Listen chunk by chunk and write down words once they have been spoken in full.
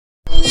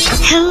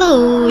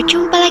Halo,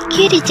 jumpa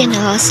lagi di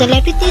channel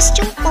Selebritis.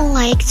 Jangan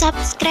like,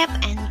 subscribe,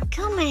 and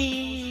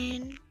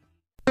comment.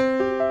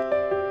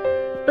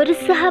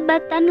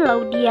 Persahabatan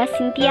Laudya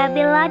Cynthia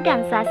Bella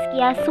dan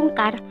Zaskia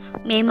Sungkar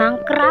memang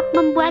kerap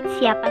membuat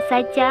siapa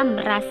saja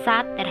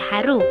merasa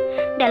terharu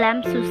dalam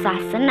susah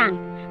senang.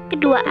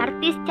 Kedua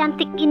artis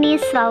cantik ini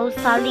selalu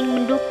saling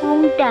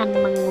mendukung dan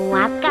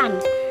menguatkan.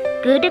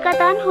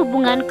 Kedekatan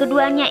hubungan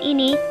keduanya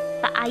ini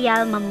tak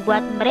ayal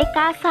membuat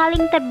mereka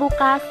saling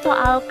terbuka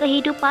soal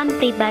kehidupan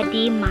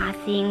pribadi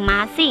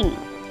masing-masing.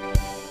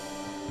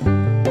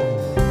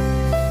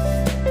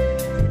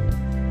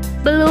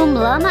 Belum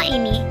lama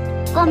ini,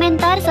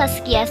 komentar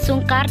Zaskia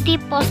Sungkar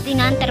di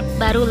postingan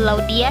terbaru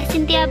Laudya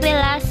Cynthia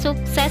Bella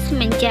sukses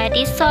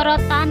menjadi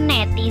sorotan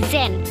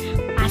netizen.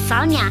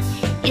 Pasalnya,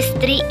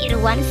 istri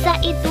Irwansyah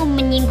itu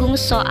menyinggung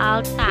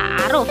soal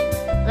ta'aruf.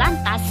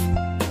 Lantas,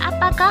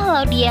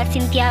 apakah Laudya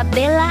Cynthia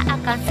Bella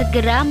akan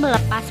segera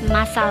melepas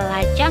masa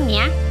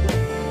lajangnya?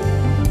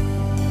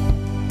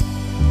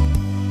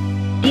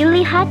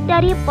 Dilihat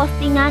dari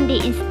postingan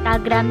di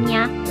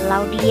Instagramnya,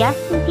 Laudya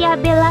Cynthia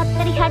Bella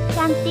terlihat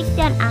cantik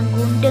dan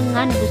anggun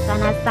dengan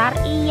busana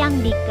syar'i yang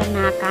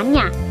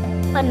dikenakannya.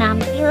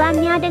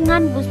 Penampilannya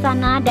dengan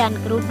busana dan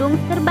kerudung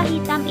serba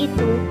hitam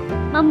itu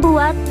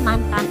membuat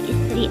mantan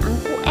istri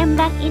Engku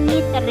Emrat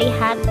ini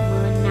terlihat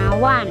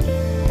menawan.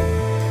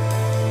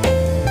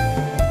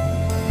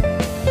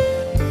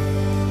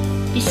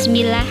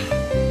 Bismillah,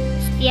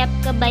 setiap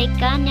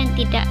kebaikan yang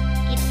tidak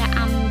kita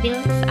ambil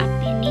saat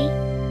ini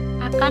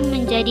akan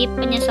menjadi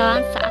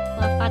penyesalan saat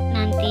wafat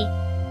nanti.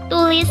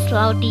 Tulis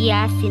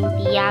Laudya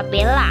Cynthia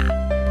Bella.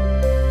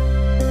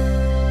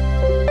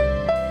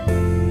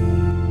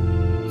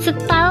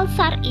 Style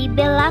syar'i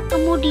Bella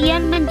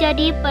kemudian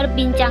menjadi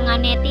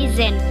perbincangan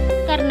netizen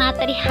karena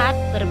terlihat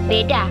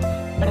berbeda.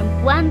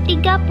 Perempuan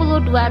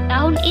 32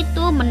 tahun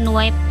itu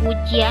menuai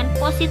pujian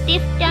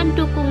positif dan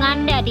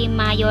dukungan dari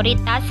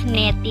mayoritas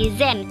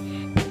netizen.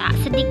 Tak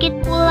sedikit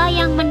pula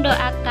yang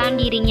mendoakan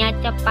dirinya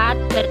cepat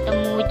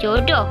bertemu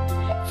jodoh.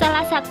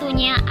 Salah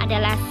satunya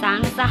adalah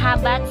sang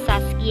sahabat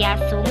Zaskia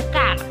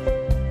Sungkar.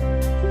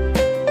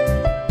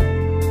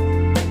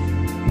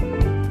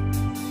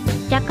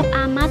 Cakep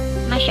amat,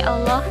 Masya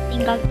Allah,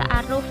 tinggal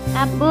ta'aruf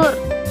tabur.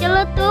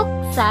 Celetuk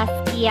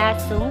Zaskia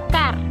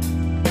Sungkar.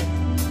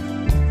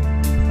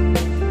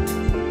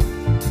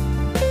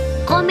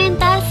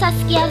 Komentar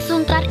Zaskia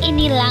Sungkar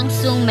ini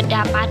langsung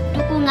mendapat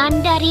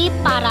dukungan dari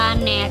para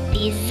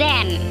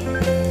netizen.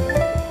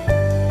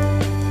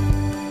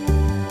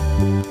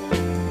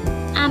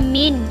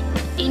 Amin,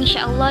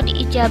 insya Allah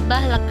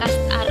diijabah lekas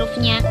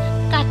ta'arufnya,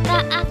 kata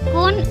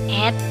akun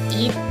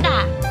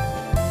 @ita.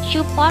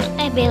 Support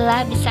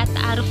Bella bisa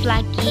ta'aruf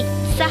lagi,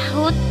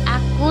 sahut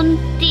akun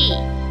T.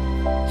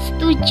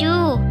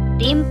 Setuju,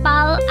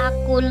 timpal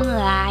akun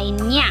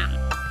lainnya.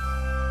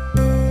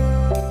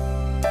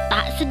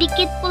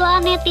 Sedikit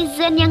pula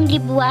netizen yang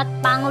dibuat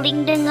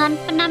pangling dengan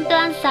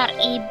penampilan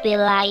syar'i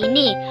Bella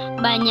ini.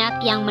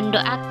 Banyak yang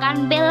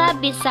mendoakan Bella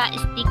bisa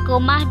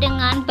istiqomah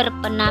dengan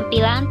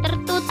berpenampilan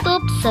tertutup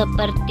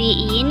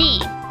seperti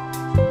ini.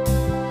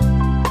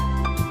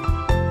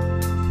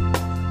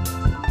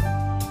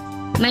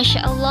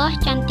 Masya Allah,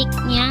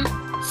 cantiknya.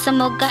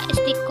 Semoga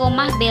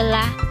istiqomah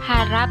Bella,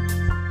 harap,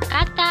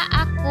 kata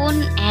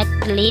akun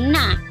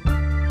 @lina.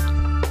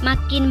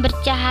 Makin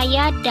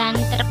bercahaya dan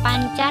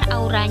terpancar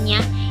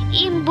auranya,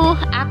 imbuh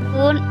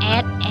akun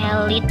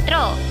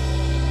 @elitro.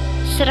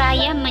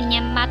 Seraya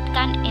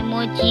menyematkan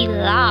emoji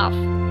love.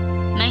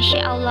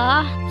 Masya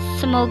Allah,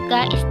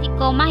 semoga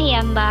istiqomah ya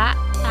Mbak,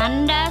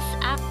 tandas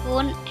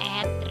akun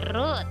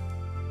 @ruth.